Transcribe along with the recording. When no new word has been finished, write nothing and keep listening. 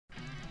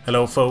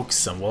Hello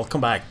folks, and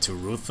welcome back to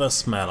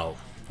Ruthless Metal.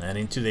 And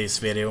in today's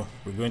video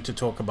we're going to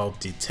talk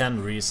about the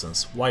 10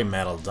 reasons why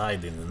metal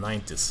died in the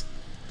 90s.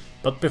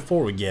 But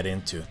before we get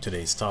into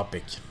today's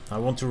topic, I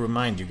want to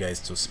remind you guys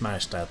to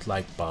smash that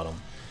like button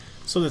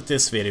so that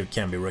this video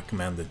can be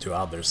recommended to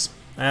others,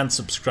 and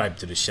subscribe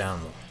to the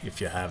channel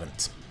if you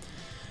haven't.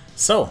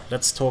 So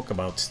let's talk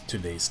about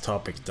today's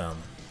topic then,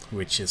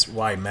 which is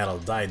why metal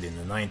died in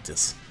the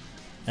 90s.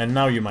 And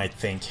now you might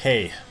think,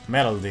 hey,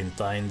 metal didn't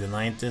die in the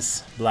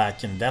 90s,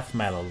 black and death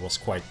metal was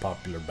quite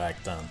popular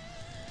back then.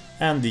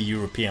 And the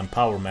European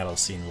power metal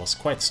scene was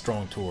quite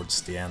strong towards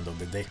the end of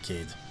the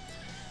decade.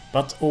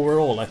 But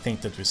overall I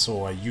think that we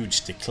saw a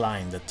huge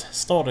decline that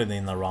started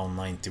in around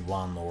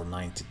 91 or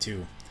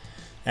 92.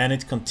 And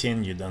it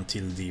continued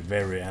until the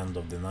very end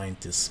of the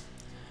 90s.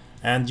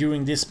 And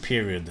during this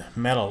period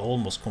metal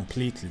almost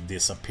completely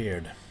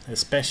disappeared.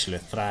 Especially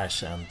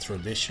thrash and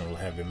traditional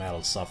heavy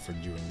metal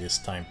suffered during this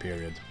time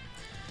period.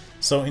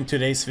 So in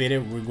today's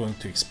video we're going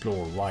to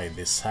explore why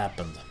this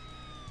happened.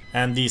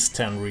 And these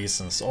 10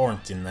 reasons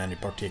aren't in any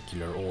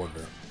particular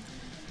order.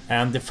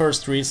 And the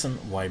first reason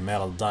why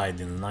metal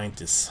died in the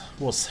 90s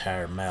was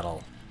hair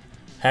metal.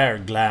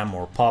 Hair, glam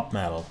or pop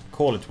metal,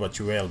 call it what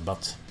you will,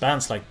 but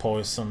bands like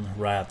Poison,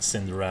 Ratt,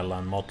 Cinderella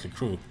and Motley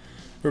Crue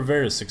were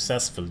very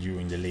successful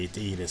during the late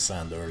 80s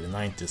and early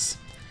 90s.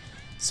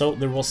 So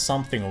there was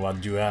something of a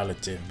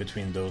duality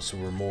between those who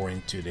were more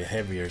into the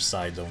heavier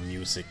side of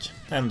music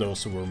and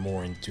those who were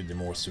more into the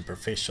more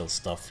superficial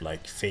stuff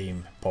like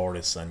fame,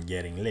 parties and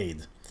getting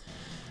laid.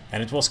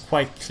 And it was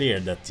quite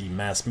clear that the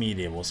mass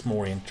media was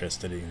more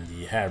interested in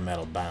the hair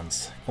metal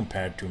bands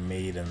compared to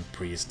Maiden,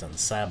 Priest and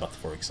Sabbath,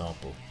 for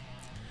example.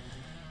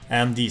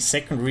 And the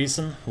second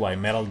reason why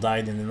metal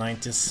died in the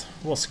 90s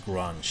was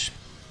grunge.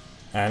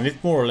 And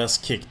it more or less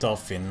kicked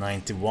off in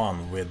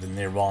 91 with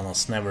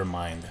Nirvana's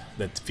Nevermind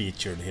that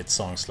featured hit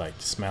songs like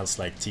Smells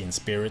Like Teen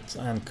Spirit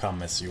and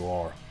Come As You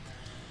Are.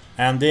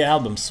 And the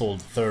album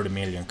sold 30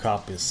 million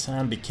copies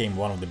and became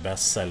one of the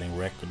best-selling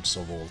records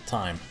of all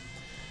time.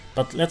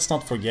 But let's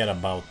not forget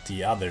about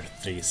the other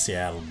three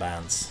Seattle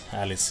bands,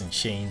 Alice in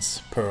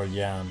Chains, Pearl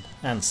Jam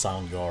and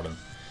Soundgarden,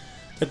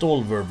 that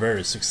all were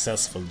very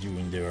successful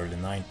during the early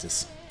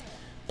 90s.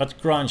 But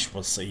grunge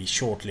was a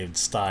short-lived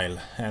style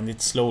and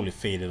it slowly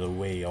faded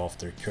away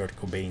after Kurt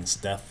Cobain's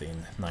death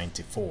in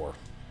 '94.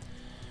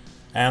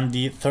 And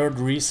the third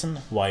reason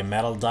why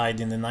metal died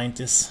in the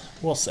 90s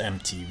was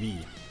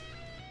MTV.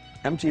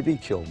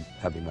 MTV killed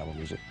heavy metal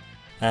music.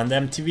 And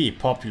MTV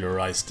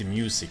popularized the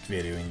music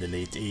video in the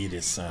late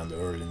 80s and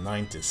early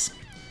 90s.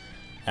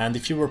 And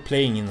if you were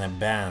playing in a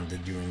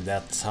band during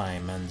that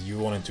time and you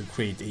wanted to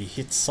create a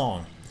hit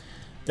song,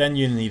 then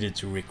you needed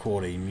to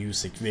record a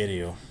music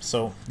video,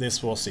 so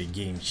this was a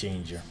game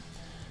changer.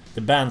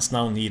 The bands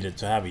now needed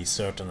to have a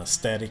certain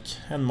aesthetic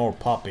and more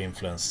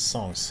pop-influenced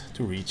songs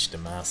to reach the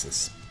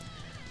masses.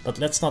 But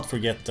let's not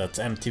forget that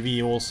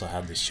MTV also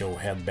had the show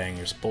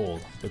Headbanger's Ball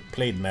that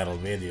played metal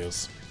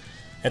videos,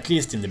 at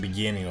least in the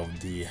beginning of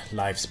the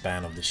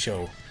lifespan of the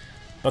show,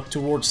 but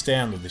towards the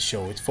end of the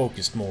show it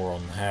focused more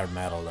on hair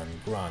metal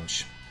and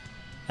grunge.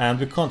 And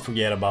we can't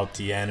forget about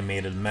the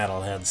animated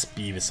metalheads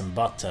Beavis and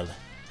Butthead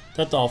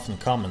that often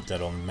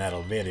commented on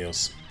metal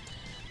videos.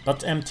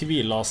 But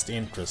MTV lost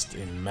interest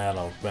in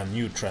metal when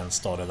new trends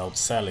started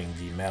outselling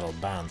the metal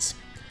bands.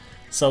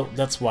 So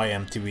that's why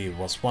MTV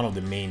was one of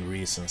the main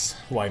reasons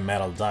why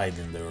metal died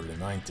in the early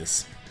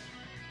 90s.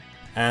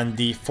 And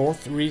the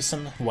fourth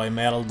reason why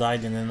metal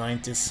died in the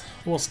 90s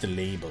was the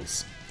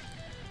labels.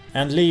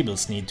 And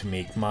labels need to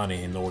make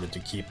money in order to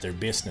keep their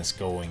business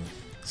going.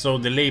 So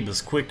the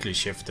labels quickly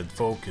shifted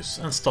focus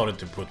and started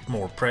to put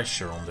more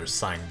pressure on their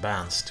signed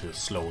bands to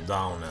slow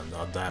down and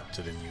adapt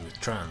to the new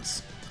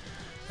trends.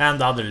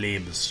 And other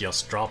labels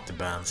just dropped the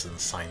bands and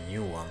signed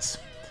new ones.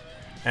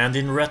 And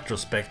in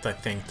retrospect I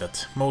think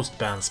that most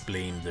bands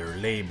blamed their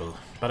label,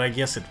 but I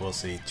guess it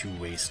was a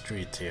two-way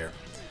street here.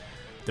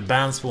 The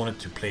bands wanted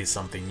to play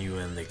something new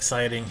and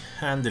exciting,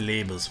 and the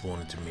labels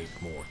wanted to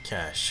make more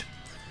cash.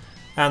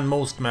 And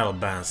most metal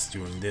bands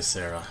during this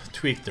era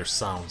tweaked their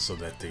sound so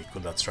that they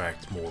could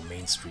attract more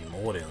mainstream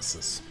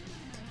audiences.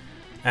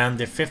 And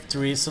the fifth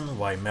reason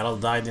why metal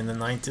died in the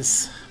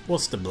 90s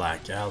was the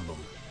Black Album.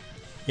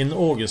 In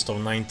August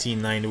of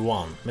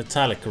 1991,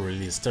 Metallica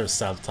released their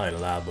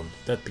self-titled album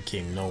that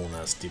became known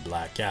as the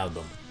Black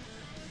Album.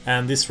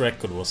 And this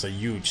record was a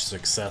huge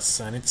success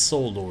and it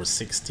sold over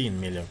 16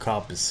 million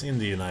copies in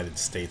the United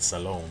States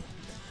alone.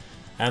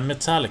 And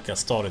Metallica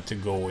started to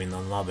go in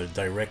another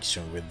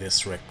direction with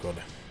this record.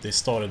 They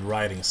started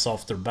writing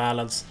softer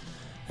ballads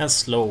and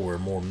slower,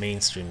 more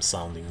mainstream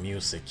sounding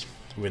music,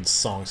 with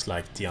songs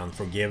like The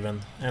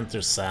Unforgiven,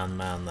 Enter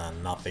Sandman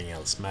and Nothing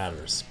Else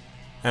Matters.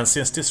 And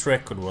since this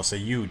record was a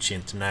huge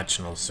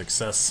international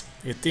success,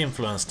 it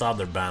influenced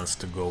other bands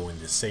to go in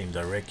the same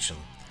direction.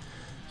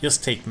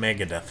 Just take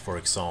Megadeth for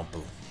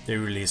example. They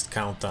released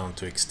Countdown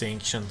to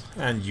Extinction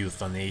and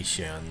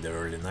Euthanasia in the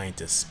early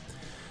 90s.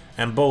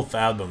 And both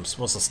albums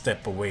was a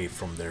step away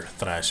from their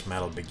thrash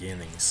metal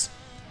beginnings.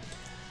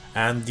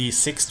 And the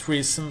sixth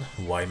reason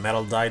why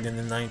metal died in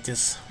the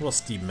 90s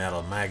was the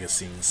metal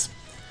magazines.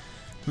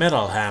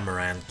 Metal Hammer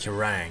and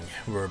Kerrang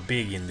were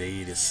big in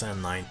the 80s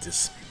and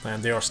 90s,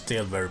 and they are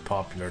still very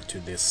popular to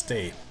this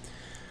day.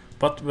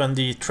 But when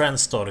the trend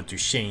started to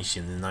change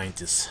in the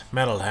 90s,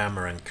 Metal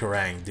Hammer and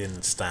Kerrang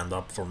didn't stand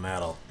up for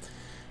metal.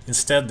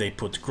 Instead they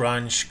put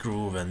grunge,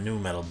 groove and nu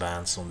metal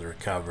bands on their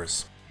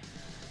covers.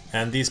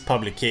 And these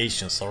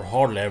publications are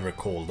hardly ever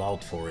called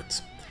out for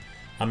it.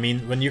 I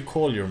mean, when you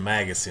call your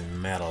magazine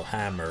Metal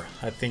Hammer,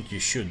 I think you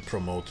should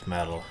promote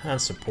metal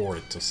and support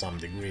it to some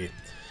degree.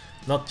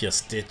 Not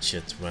just ditch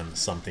it when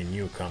something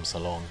new comes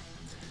along.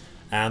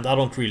 And I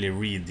don't really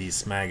read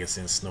these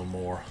magazines no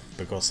more,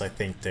 because I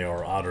think they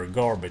are utter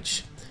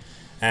garbage.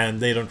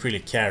 And they don't really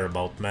care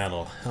about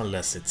metal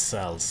unless it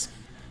sells.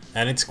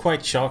 And it's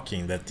quite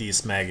shocking that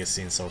these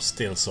magazines are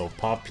still so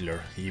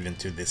popular, even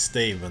to this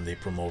day, when they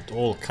promote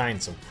all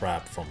kinds of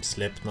crap from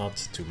Slipknot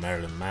to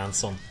Marilyn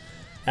Manson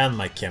and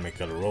My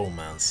Chemical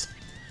Romance.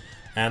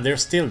 And they're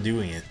still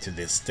doing it to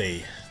this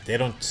day. They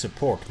don't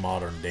support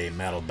modern day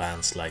metal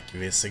bands like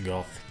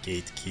Visigoth,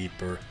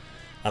 Gatekeeper,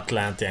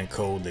 Atlantean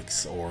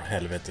Codex or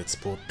Helvetets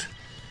Port.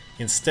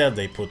 Instead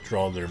they put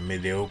rather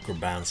mediocre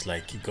bands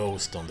like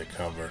Ghost on the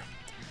cover.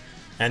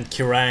 And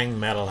Kerrang,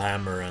 Metal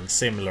Hammer and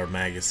similar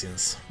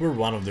magazines were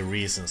one of the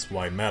reasons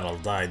why metal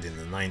died in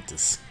the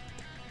 90s.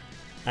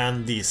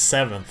 And the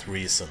seventh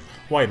reason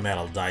why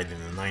metal died in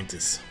the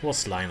 90s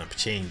was lineup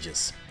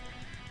changes.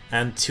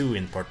 And two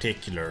in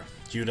particular.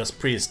 Judas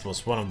Priest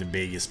was one of the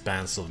biggest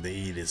bands of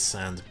the 80s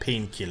and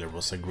Painkiller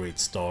was a great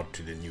start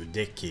to the new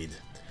decade.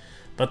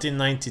 But in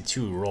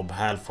 92 Rob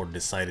Halford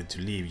decided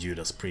to leave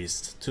Judas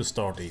Priest to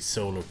start a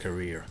solo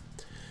career.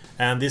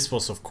 And this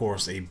was of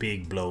course a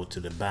big blow to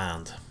the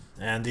band.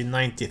 And in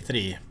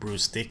 93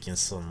 Bruce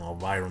Dickinson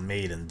of Iron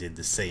Maiden did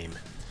the same.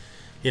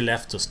 He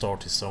left to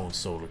start his own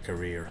solo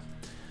career.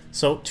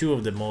 So two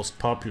of the most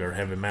popular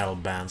heavy metal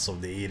bands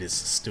of the 80s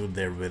stood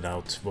there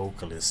without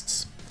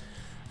vocalists.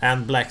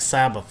 And Black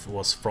Sabbath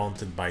was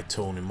fronted by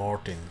Tony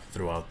Martin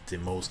throughout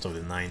most of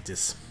the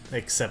 90s,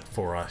 except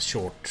for a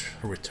short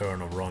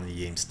return of Ronnie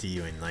James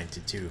Dio in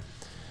 92.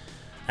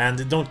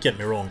 And don't get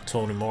me wrong,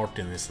 Tony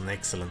Martin is an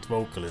excellent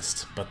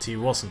vocalist, but he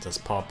wasn't as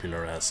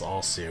popular as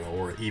Ozzy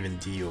or even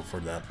Dio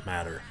for that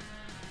matter.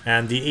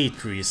 And the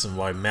eighth reason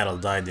why metal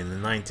died in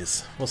the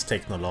 90s was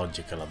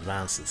technological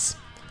advances.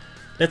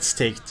 Let's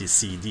take the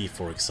CD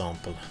for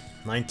example.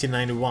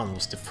 1991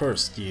 was the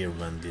first year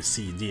when the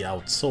CD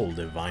outsold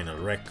the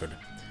vinyl record.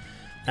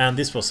 And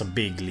this was a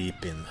big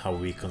leap in how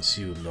we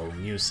consumed our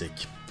music.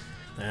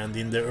 And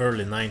in the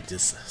early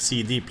 90s,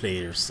 CD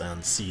players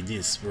and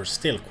CDs were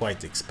still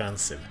quite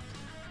expensive.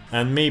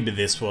 And maybe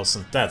this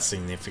wasn't that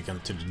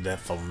significant to the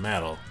death of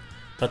metal,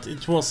 but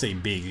it was a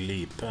big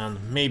leap and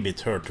maybe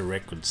it hurt the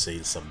record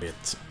sales a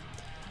bit.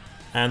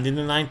 And in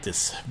the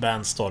 90s,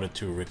 bands started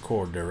to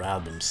record their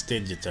albums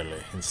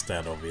digitally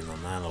instead of in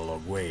an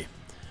analog way.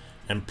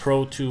 And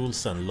Pro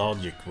Tools and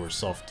Logic were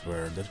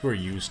software that were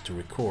used to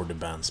record the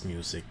band's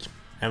music.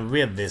 And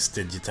with this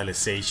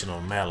digitalization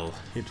of metal,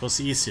 it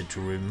was easier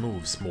to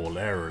remove small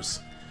errors,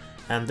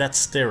 and that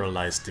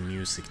sterilized the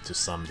music to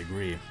some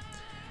degree.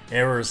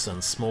 Errors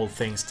and small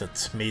things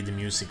that made the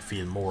music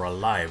feel more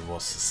alive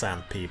was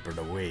sandpapered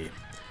away.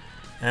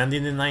 And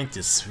in the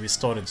 90s we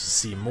started to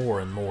see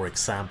more and more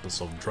examples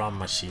of drum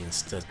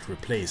machines that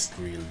replaced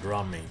real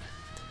drumming.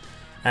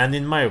 And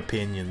in my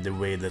opinion, the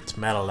way that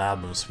metal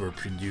albums were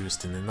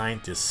produced in the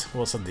 90s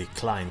was a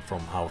decline from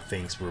how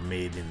things were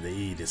made in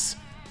the 80s.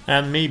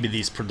 And maybe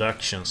these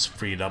productions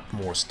freed up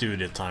more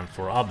studio time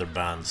for other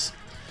bands.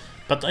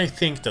 But I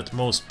think that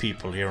most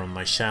people here on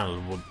my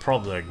channel would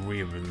probably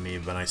agree with me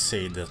when I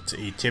say that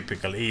a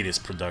typical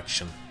 80s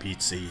production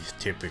beats a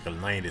typical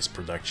 90s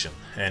production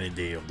any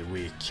day of the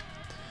week.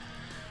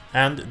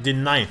 And the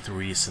ninth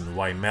reason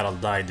why metal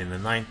died in the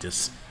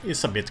 90s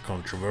is a bit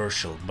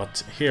controversial,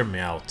 but hear me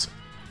out.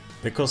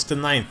 Because the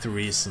ninth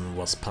reason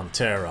was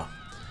Pantera.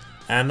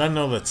 And I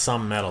know that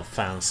some metal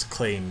fans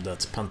claim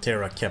that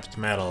Pantera kept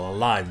metal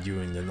alive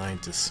during the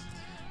 90s,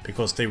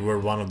 because they were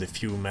one of the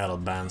few metal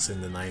bands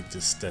in the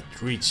 90s that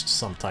reached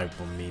some type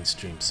of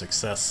mainstream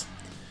success.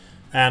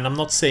 And I'm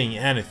not saying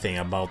anything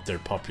about their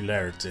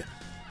popularity.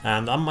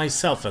 And I'm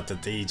myself at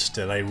that age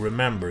that I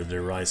remember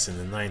their rise in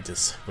the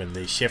 90s, when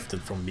they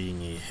shifted from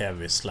being a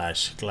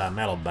heavy/glam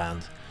metal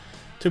band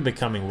to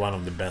becoming one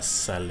of the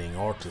best selling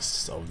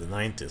artists of the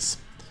 90s.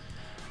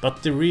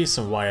 But the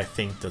reason why I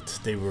think that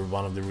they were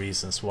one of the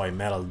reasons why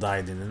metal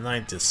died in the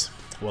 90s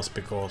was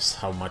because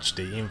how much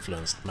they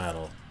influenced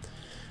metal.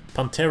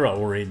 Pantera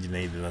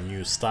originated a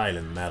new style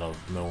in metal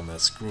known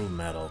as groove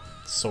metal,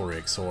 sorry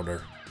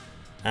Exorder.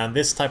 And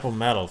this type of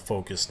metal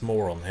focused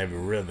more on heavy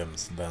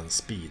rhythms than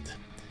speed.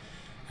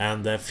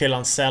 And Phil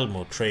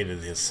Anselmo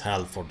traded his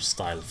Halford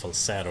style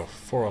falsetto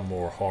for a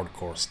more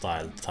hardcore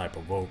style type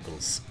of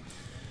vocals.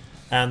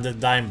 And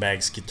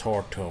Dimebag's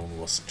guitar tone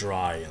was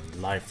dry and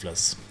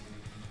lifeless.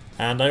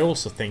 And I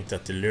also think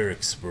that the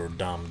lyrics were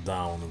dumbed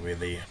down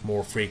with a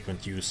more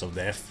frequent use of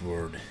the F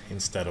word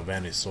instead of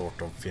any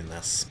sort of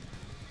finesse.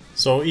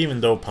 So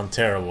even though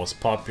Pantera was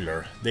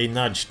popular, they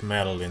nudged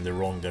metal in the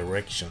wrong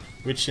direction,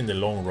 which in the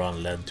long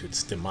run led to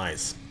its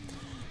demise,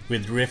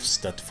 with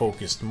riffs that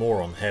focused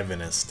more on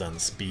heaviness than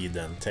speed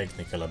and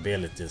technical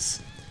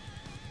abilities.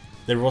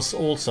 There was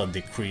also a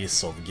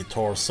decrease of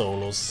guitar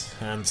solos,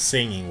 and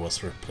singing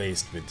was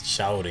replaced with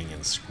shouting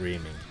and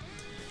screaming.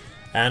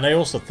 And I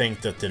also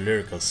think that the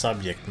lyrical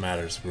subject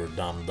matters were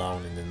dumbed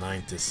down in the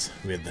 90s,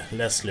 with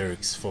less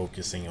lyrics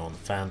focusing on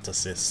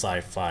fantasy,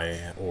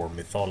 sci-fi or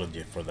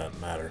mythology for that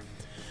matter.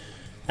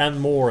 And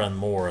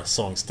more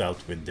songs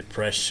dealt with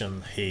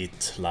depression,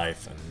 hate,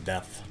 life and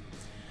death.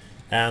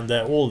 And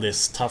all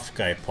this tough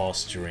guy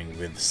posturing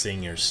with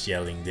singers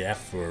yelling the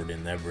F word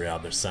in every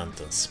other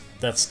sentence.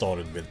 That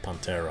started with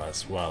Pantera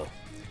as well.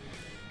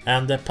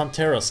 And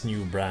Pantera's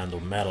new brand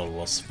of metal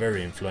was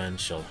very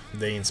influential.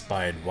 They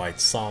inspired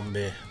White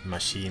Zombie,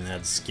 Machine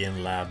Head,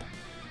 Skin Lab,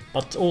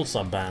 but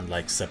also a band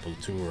like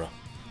Sepultura.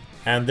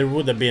 And there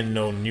would have been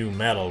no new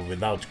metal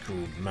without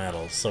groove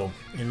metal, so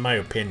in my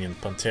opinion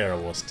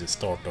Pantera was the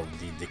start of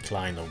the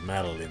decline of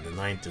metal in the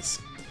 90s.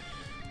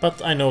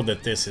 But I know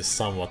that this is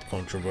somewhat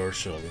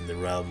controversial in the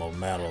realm of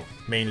metal,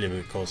 mainly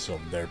because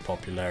of their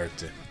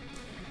popularity.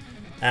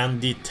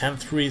 And the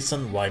 10th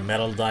reason why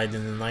metal died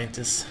in the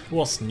 90s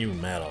was nu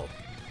metal.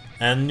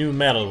 And nu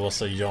metal was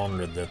a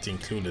genre that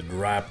included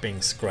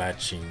rapping,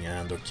 scratching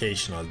and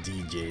occasional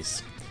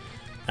DJs.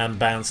 And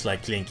bands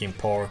like Linkin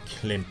Park,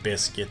 Limp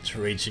Bizkit,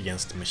 Rage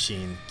Against the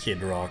Machine,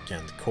 Kid Rock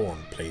and Korn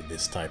played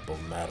this type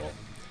of metal.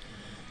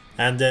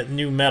 And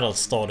nu metal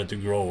started to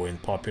grow in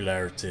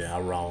popularity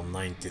around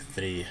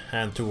 93,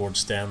 and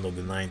towards the end of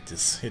the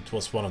 90s it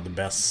was one of the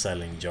best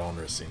selling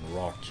genres in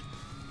rock.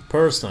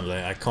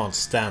 Personally, I can't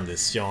stand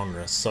this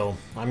genre, so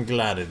I'm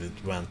glad that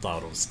it went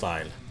out of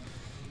style.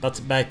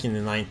 But back in the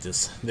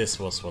 90s, this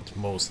was what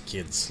most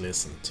kids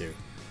listened to.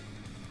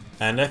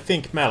 And I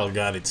think metal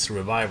got its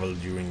revival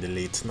during the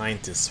late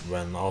 90s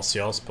when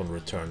Ozzy Osbourne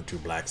returned to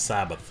Black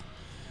Sabbath,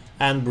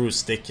 and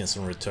Bruce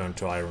Dickinson returned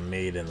to Iron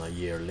Maiden a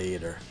year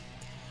later.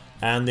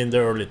 And in the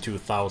early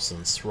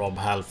 2000s, Rob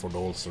Halford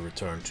also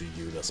returned to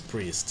Judas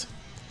Priest.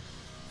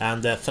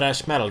 And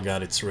thrash metal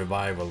got its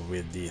revival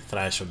with the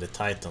Thrash of the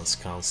Titans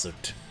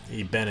concert,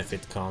 a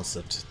benefit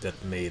concert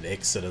that made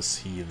Exodus,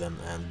 Heathen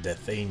and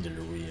Death Angel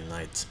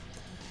reunite.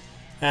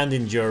 And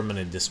in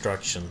Germany,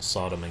 Destruction,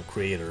 Sodom and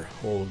Kreator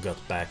all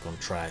got back on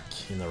track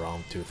in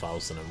around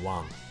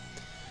 2001.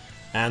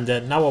 And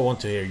now I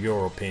want to hear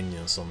your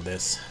opinions on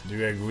this. Do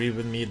you agree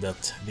with me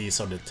that these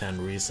are the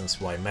 10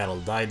 reasons why metal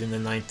died in the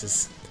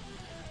 90s?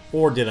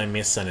 Or did I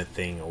miss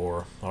anything,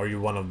 or are you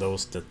one of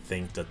those that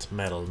think that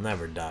metal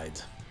never died?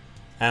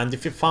 And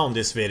if you found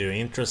this video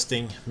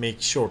interesting,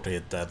 make sure to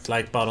hit that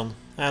like button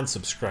and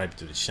subscribe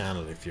to the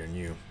channel if you're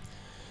new.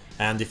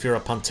 And if you're a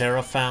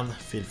Pantera fan,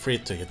 feel free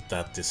to hit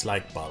that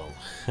dislike button.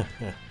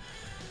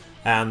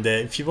 And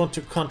if you want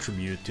to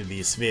contribute to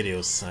these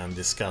videos and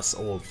discuss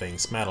all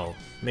things metal,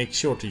 make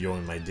sure to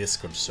join my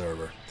Discord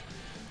server.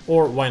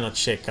 Or why not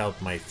check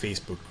out my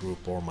Facebook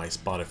group or my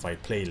Spotify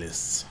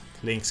playlists.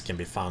 Links can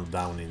be found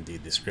down in the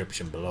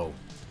description below.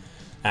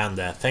 And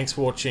thanks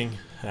for watching,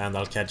 and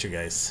I'll catch you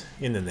guys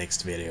in the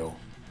next video.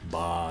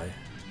 Bye.